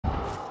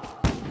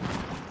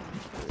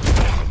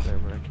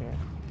can't.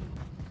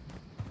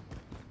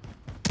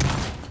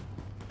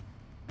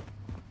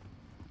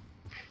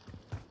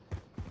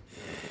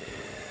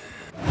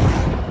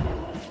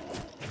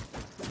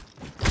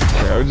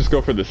 Yeah, I would just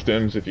go for the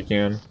stems if you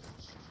can.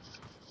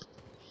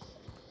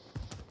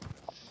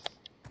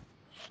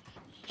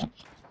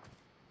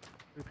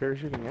 You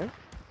parachuting in?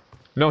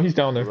 No, he's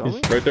down there. He's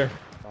right there.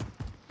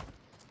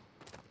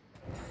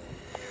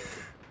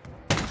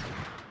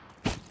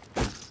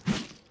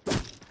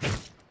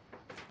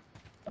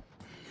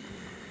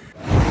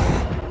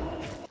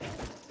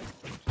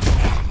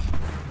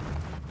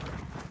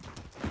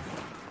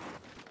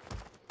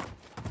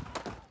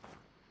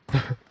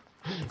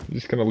 You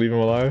just gonna leave him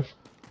alive?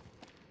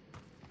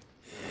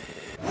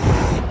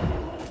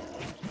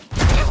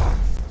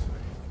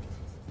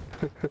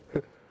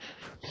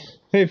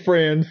 Hey,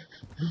 friend.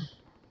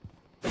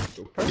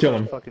 Kill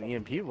him. Fucking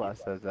EMP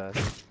blast says that.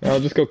 I'll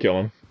just go kill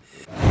him.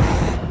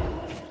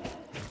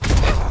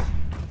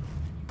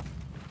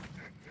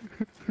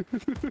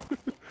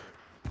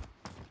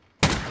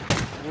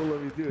 We'll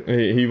let me do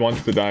it. He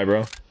wants to die,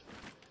 bro.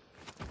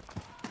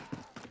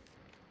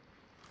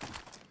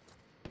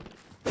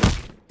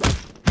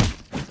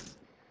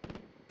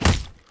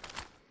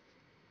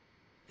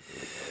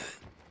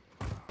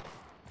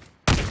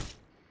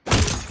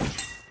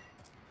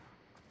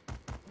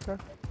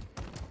 Okay.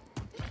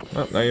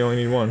 Oh, now you only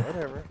need one.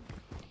 Whatever.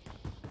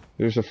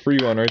 There's a free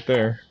one right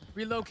there.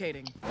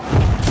 Relocating.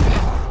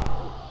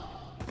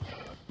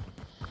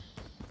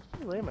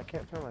 Lame, I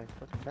can't tell my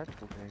fucking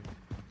tactical thing.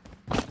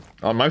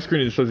 On my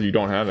screen it says you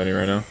don't have any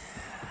right now.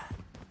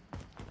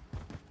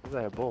 Because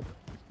I have both.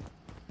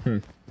 Hmm.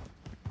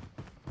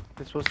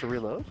 It's supposed to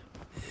reload?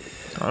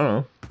 I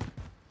don't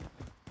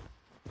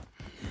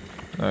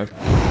know.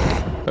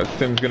 That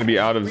stim's gonna be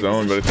out of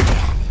zone, but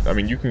I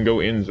mean you can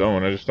go in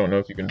zone. I just don't know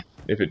if you can,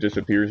 if it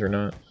disappears or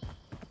not.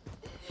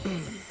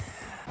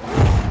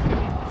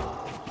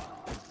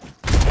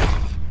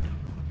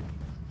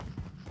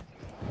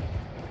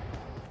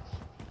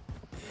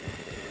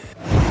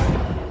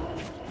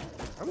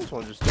 I just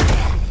want to just stay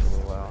for a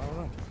little while. I don't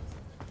know.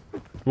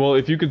 Well,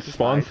 if you could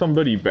spawn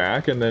somebody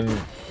back and then,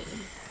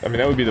 I mean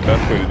that would be the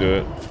best way to do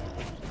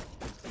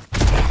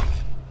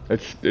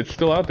it. It's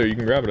still out there. You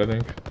can grab it, I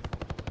think.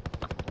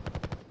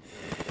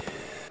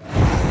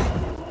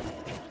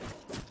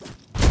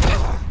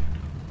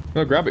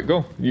 No, grab it.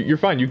 Go. You're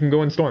fine. You can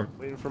go in storm.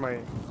 Waiting for my...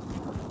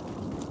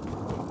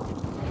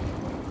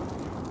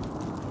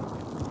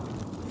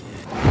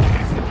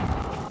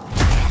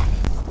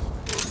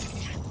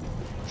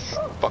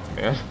 Fuck,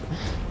 man.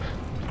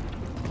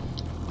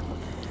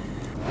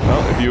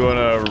 Well, if you want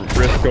to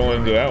risk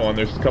going to that one,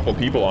 there's a couple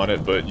people on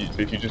it, but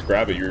if you just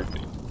grab it, you're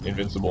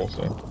invincible,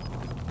 so.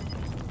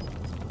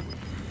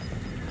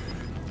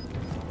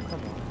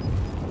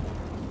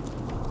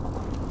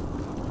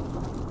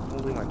 I'm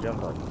holding my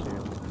jump button, too.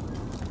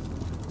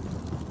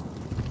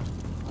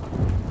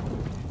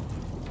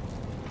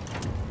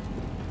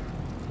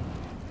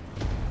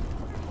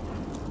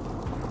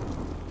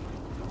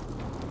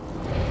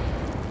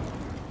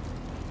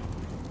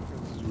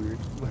 This is weird.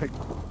 Like,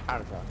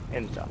 out of town,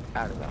 in town,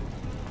 out of town.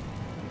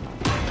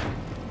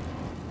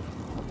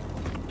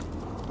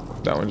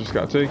 That one just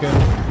got taken.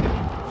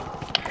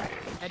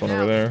 One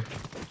over there.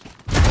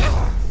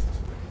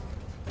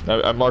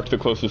 I marked the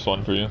closest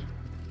one for you.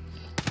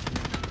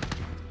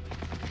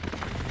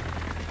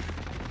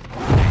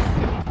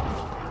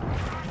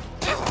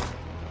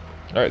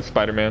 Alright,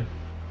 Spider-Man.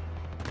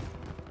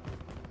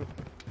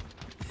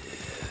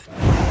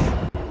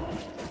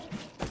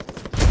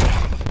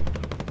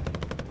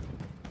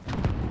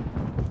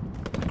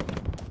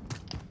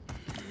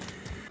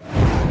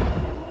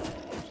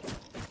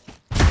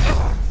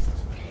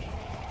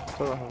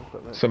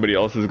 Somebody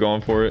else is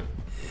going for it.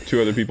 2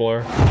 other people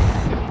are.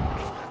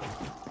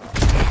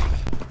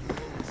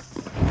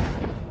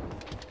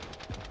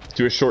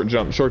 Do a short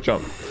jump, short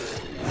jump.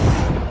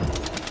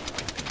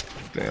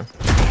 Damn.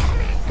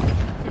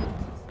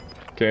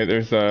 Okay,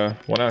 there's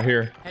one out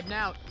here. Heading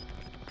out.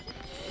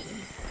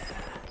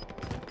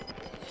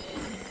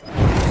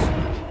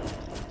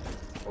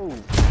 Oh.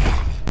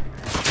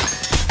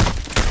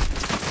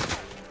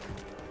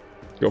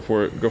 Go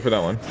for it. Go for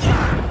that one.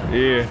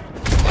 Yeah.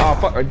 Oh,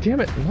 fuck.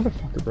 Damn it.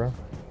 Motherfucker, bro.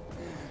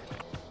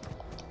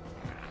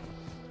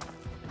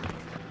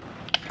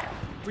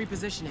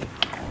 Repositioning.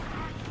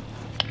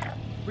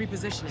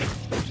 Repositioning.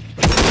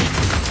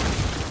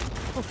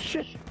 Oh,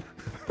 shit.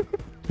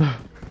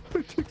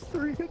 It took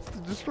 3 hits to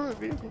destroy a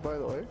vehicle, by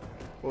the way.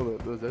 Well,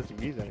 those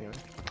SUVs anyway.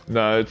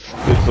 No, it's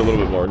a little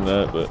bit more than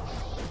that, but...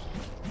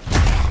 Did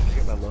I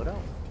get my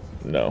loadout?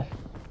 No.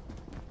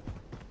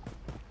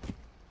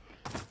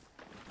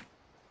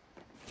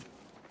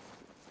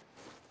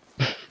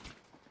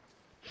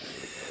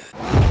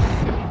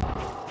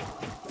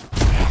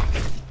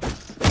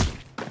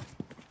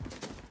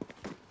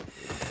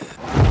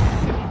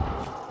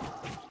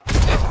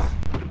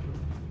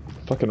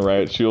 Fucking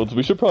riot shields.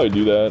 We should probably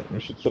do that.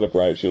 We should set up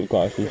riot shield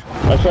classes.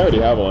 Actually, I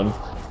already have one.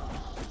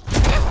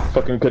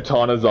 Fucking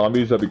katana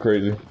zombies. That'd be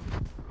crazy.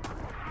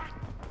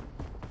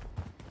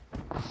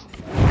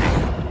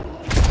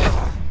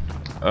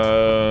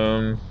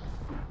 Heading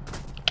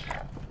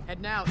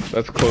out.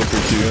 That's closer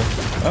to you.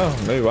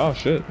 Oh, maybe. Wow,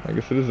 shit. I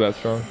guess it is that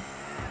strong.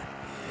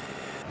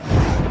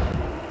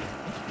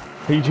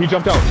 He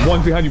jumped out.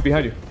 One's behind you.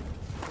 Behind you.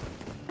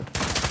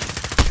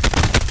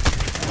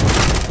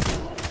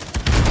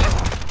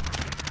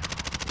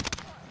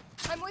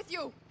 I'm with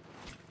you.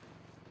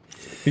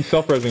 He's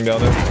self-resing down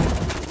there.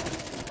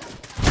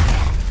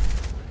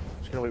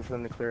 Just gonna wait for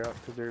them to clear out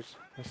because there's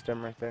a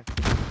stem right there.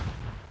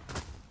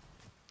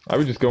 I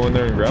would just go in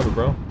there and grab it,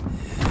 bro.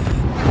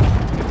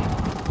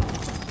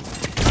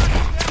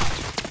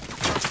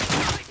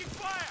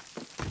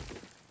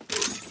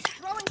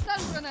 Throwing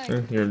stun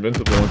grenade. You're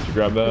invincible once you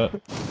grab that.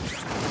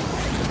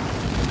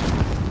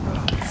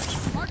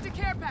 Mark the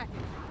care package.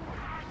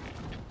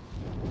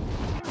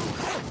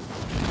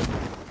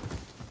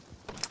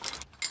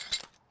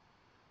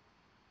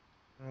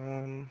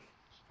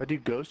 If I do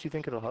ghost, you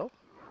think it'll help?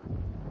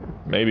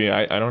 Maybe.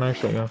 I don't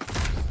actually know.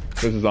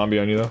 There's a zombie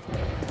on you, though.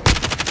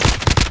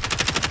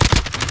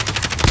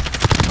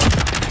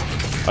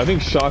 I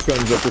think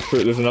shotguns are for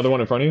sure. There's another one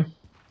in front of you.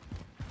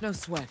 No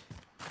sweat.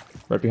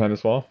 Right behind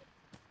this wall.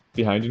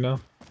 Behind you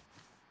now.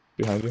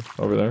 Behind you.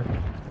 Over there.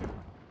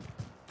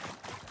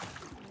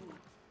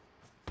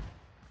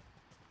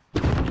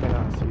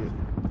 Cannot see it.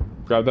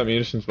 Grab that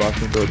munitions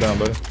box and throw it down,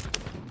 buddy.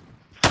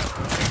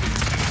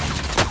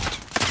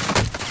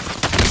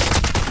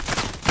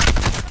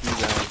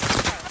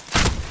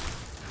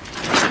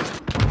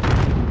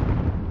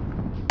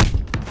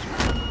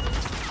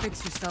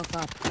 Fix yourself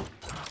up.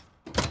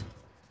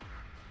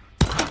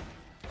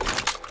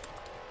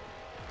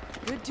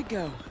 Good to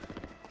go.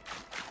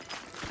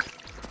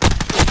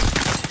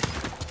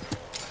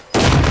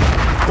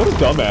 What a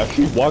dumbass.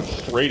 He walked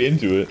straight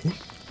into it.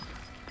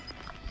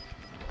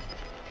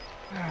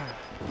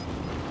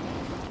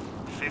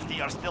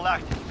 50 are still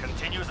active.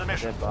 Continue the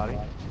mission. Dead body.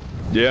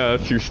 Yeah,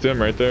 that's your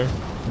stim right there.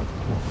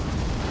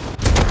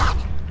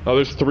 Oh,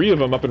 there's 3 of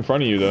them up in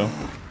front of you, though.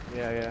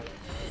 Yeah.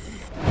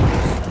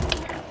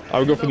 I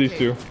would go for these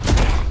 2.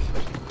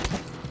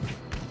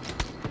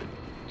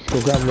 Just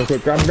go grab them real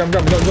quick. Grab them.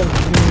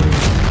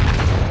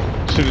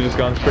 Should have just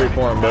gone straight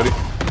for him, buddy.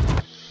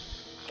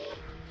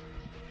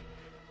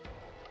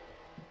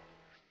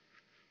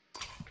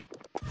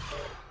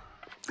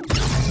 You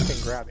can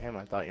grab him,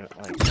 I thought you meant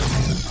like...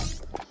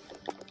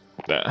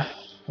 Nah,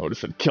 I would have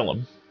said kill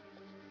him.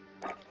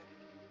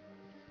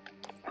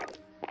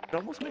 It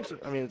almost makes it,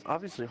 I mean, it's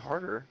obviously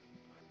harder.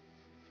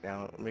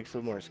 Now, it makes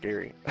it more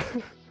scary.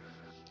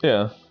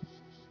 Yeah.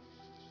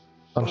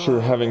 I'm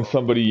sure having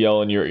somebody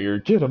yell in your ear,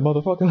 "Get him,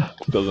 motherfucker,"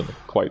 doesn't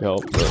quite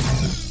help, but...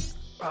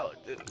 Oh,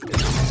 it's a big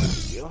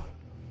deal.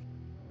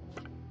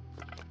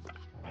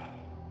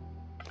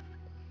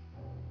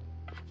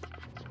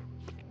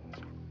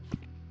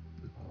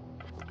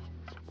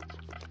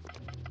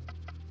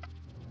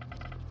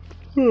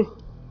 Whew.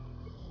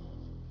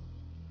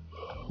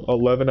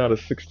 11 out of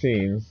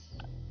 16.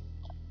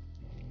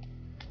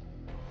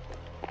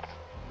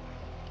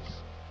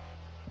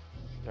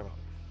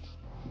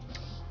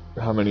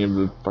 How many of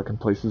the fucking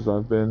places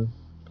I've been?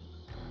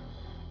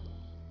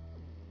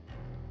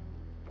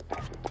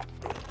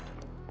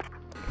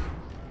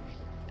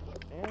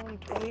 And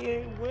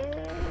 28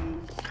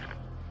 wins.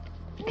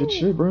 Good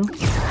shit, bro.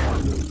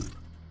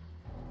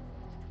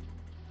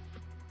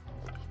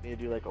 Need to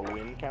do like a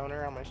win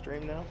counter on my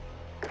stream now.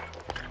 Kind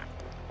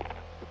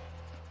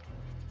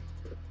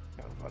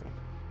of funny.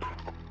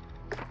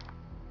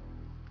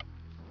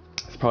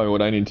 That's probably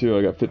what I need too.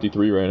 I got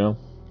 53 right now.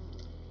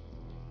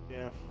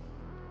 Yeah.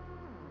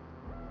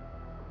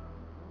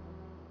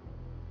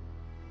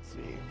 Let's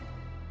see.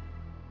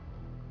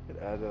 Could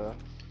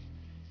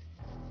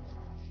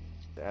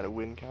add a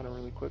win counter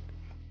really quick.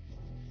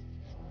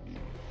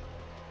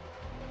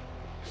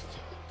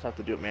 Just have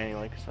to do it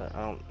manually because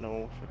I don't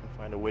know if I can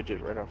find a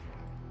widget right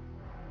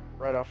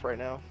off right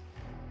now.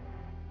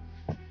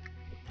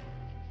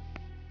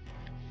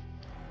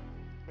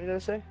 What did I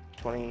say?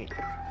 28?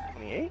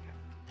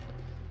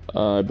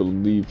 I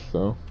believe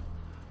so.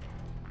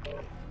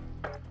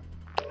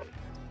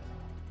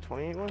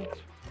 28 wins?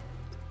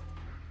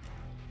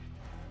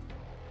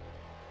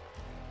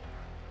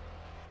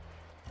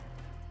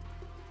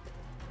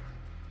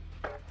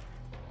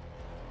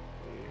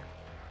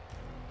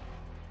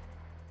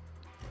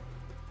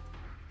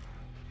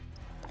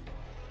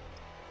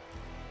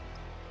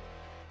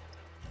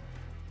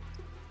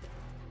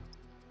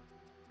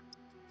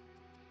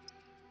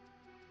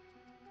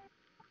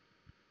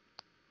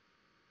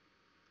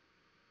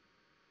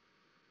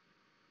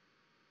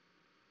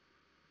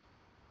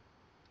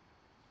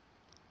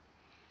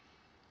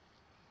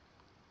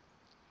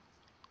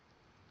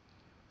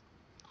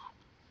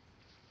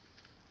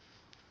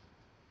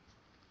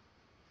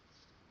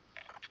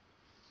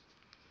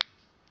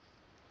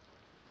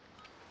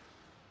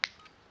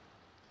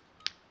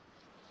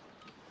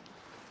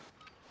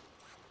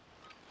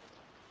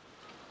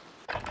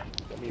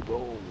 Let me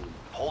roll.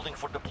 Holding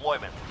for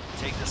deployment.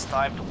 Take this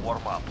time to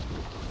warm up.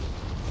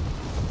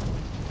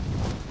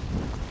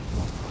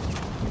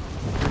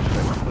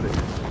 Where should I put it?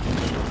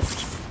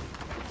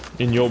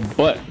 In your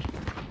butt.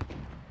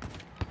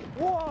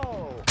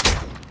 Whoa!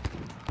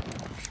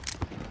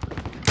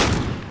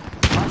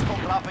 Hostile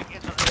dropping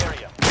into the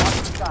area. Watch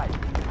the sky.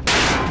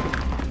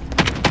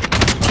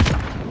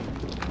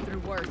 Through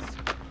worse.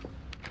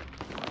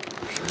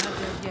 I'm not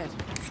dead yet.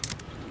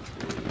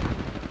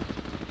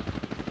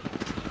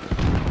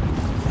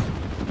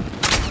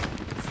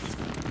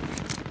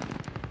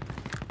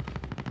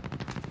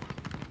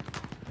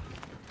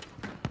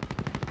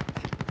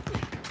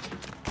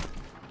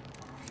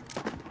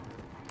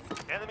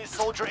 Enemy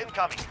soldier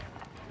incoming.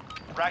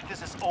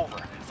 Practice is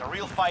over. The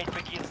real fight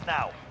begins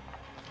now.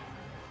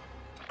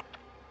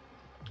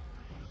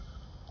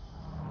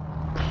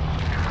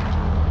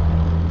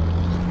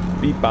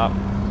 Beep bop.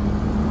 Beep,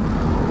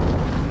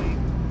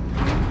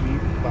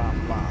 bop,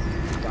 bop, bop,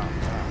 bop.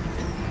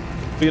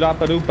 Beep bop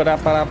doop ba da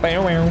ba da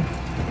bow wow.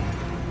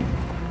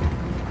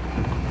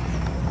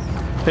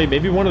 Hey,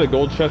 maybe one of the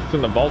gold chests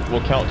in the vault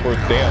will count towards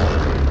Dan.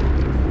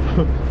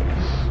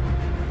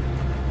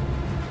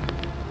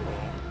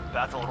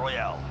 Battle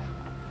Royale.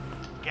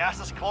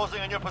 Gas is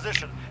closing on your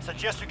position.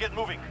 Suggest you get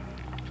moving.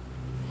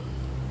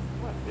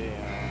 What the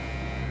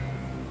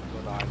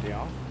good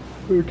idea.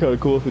 It would be kind of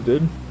cool if it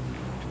did. You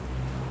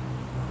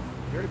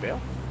already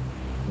bail?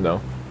 No.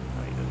 No,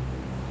 you didn't.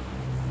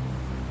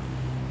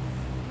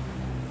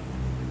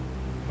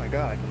 Oh my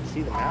god, I can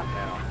see the map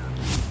now.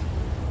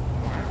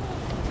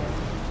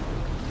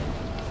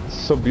 It's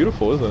so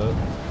beautiful, isn't it?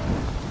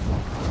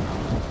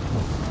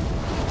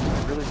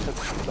 I really took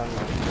some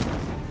sunlight.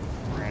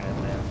 Granted,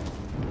 man.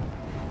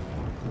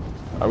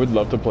 I would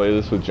love to play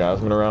this with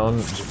Jasmine around,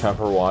 just have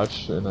her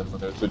watch, and then when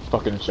there's a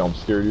fucking jump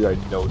scare, dude, I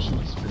know she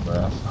would scream her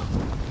ass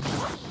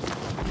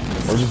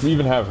off. Or just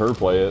even have her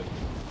play it.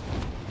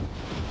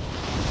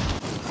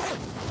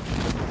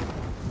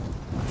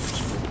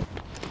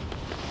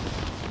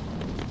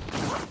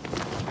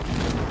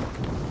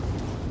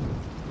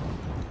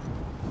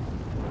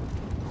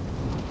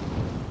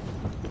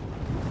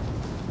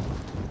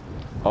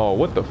 Oh,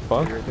 what the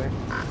fuck? Your thing?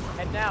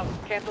 And now,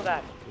 cancel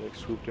that. You, like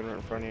swooped in right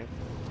in front of you.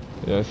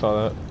 Yeah, I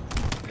saw that.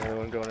 Another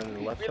one going in the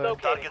left side.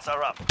 Relocate. Targets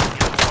are up.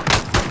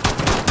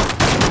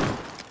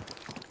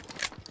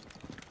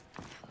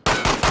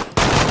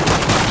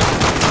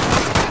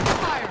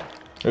 Fire!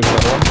 There's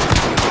another one.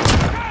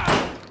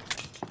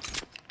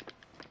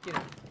 Get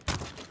him.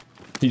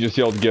 He just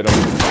yelled, get him.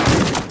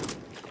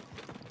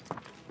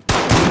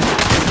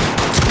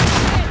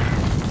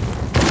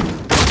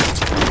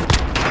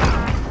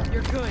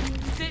 You're good.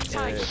 Sit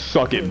tight.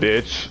 Suck it,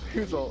 bitch.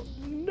 He was all,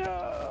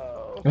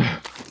 no! My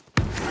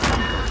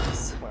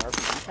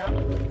RPG count?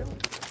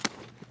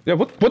 Yeah,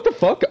 what the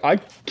fuck? I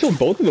killed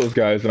both of those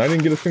guys and I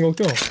didn't get a single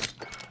kill.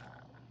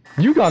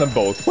 You got them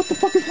both. What the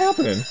fuck is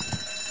happening?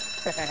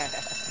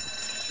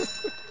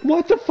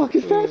 What the fuck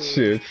is that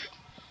shit?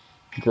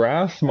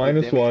 Grass,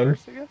 -1.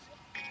 First, I guess?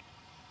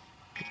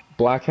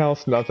 Black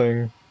House,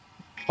 nothing.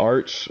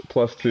 Arch,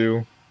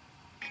 +2.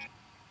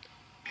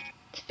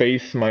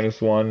 Face,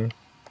 -1.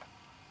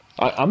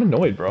 I'm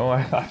annoyed, bro.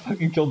 I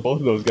fucking killed both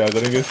of those guys. I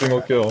didn't get a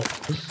single kill. 9.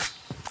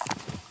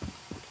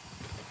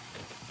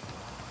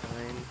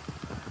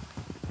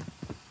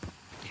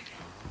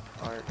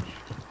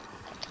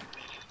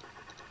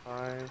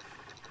 5.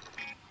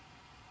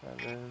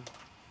 7.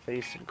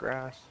 Face and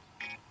grass.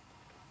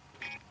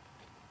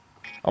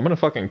 I'm gonna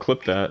fucking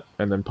clip that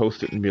and then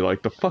post it and be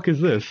like, the fuck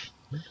is this?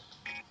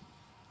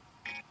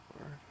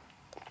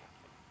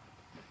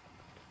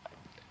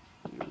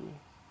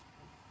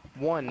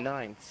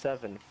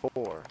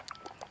 1974.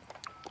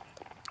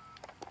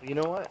 You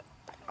know what?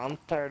 I'm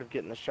tired of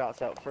getting the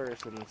shots out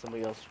first and then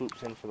somebody else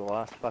swoops in for the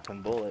last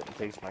fucking bullet and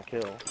takes my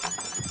kill.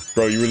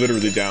 Bro, you were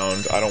literally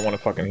downed. I don't want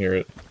to fucking hear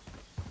it.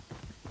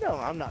 No,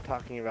 I'm not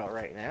talking about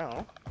right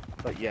now.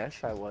 But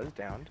yes, I was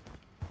downed.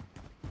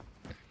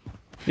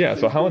 Yeah,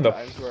 so how in the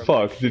Times where I'm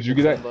fuck like did you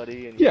shooting get that?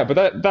 somebody and Yeah,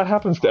 but that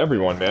happens to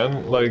everyone,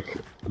 man. Like,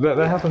 that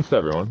happens to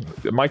everyone.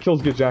 My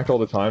kills get jacked all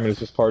the time, and it's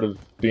just part of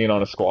being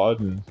on a squad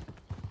and,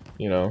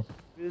 you know,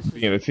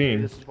 being a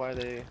team. This is why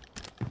they...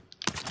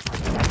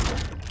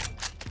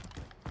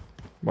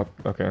 What?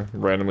 Okay,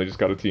 randomly just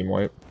got a team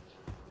wipe.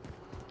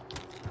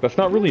 That's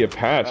not really a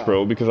patch,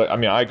 bro, because I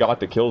mean, I got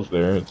the kills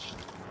there. It's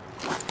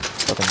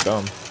fucking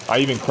dumb. I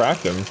even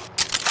cracked him.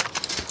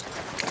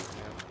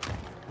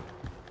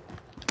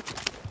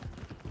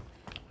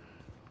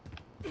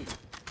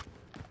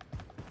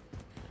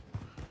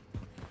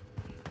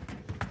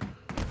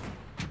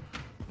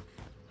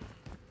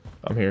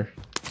 I'm here.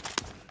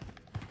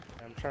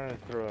 I'm trying to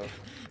throw a... I just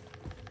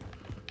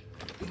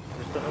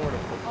don't know where to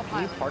put...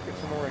 Can you park it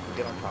somewhere where I can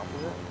get on top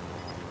of it?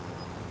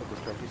 Put this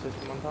trophy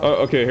system on top? Oh,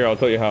 okay, here, I'll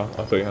tell you how.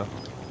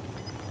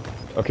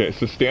 Okay,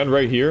 so stand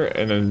right here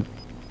and then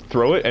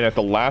throw it, and at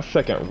the last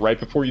second, right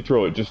before you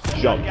throw it, just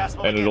jump,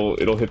 and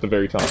it'll hit the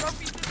very top.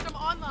 Trophy system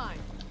online.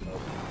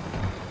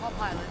 All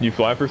pilot. You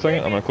fly for a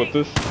second? I'm gonna clip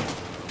this.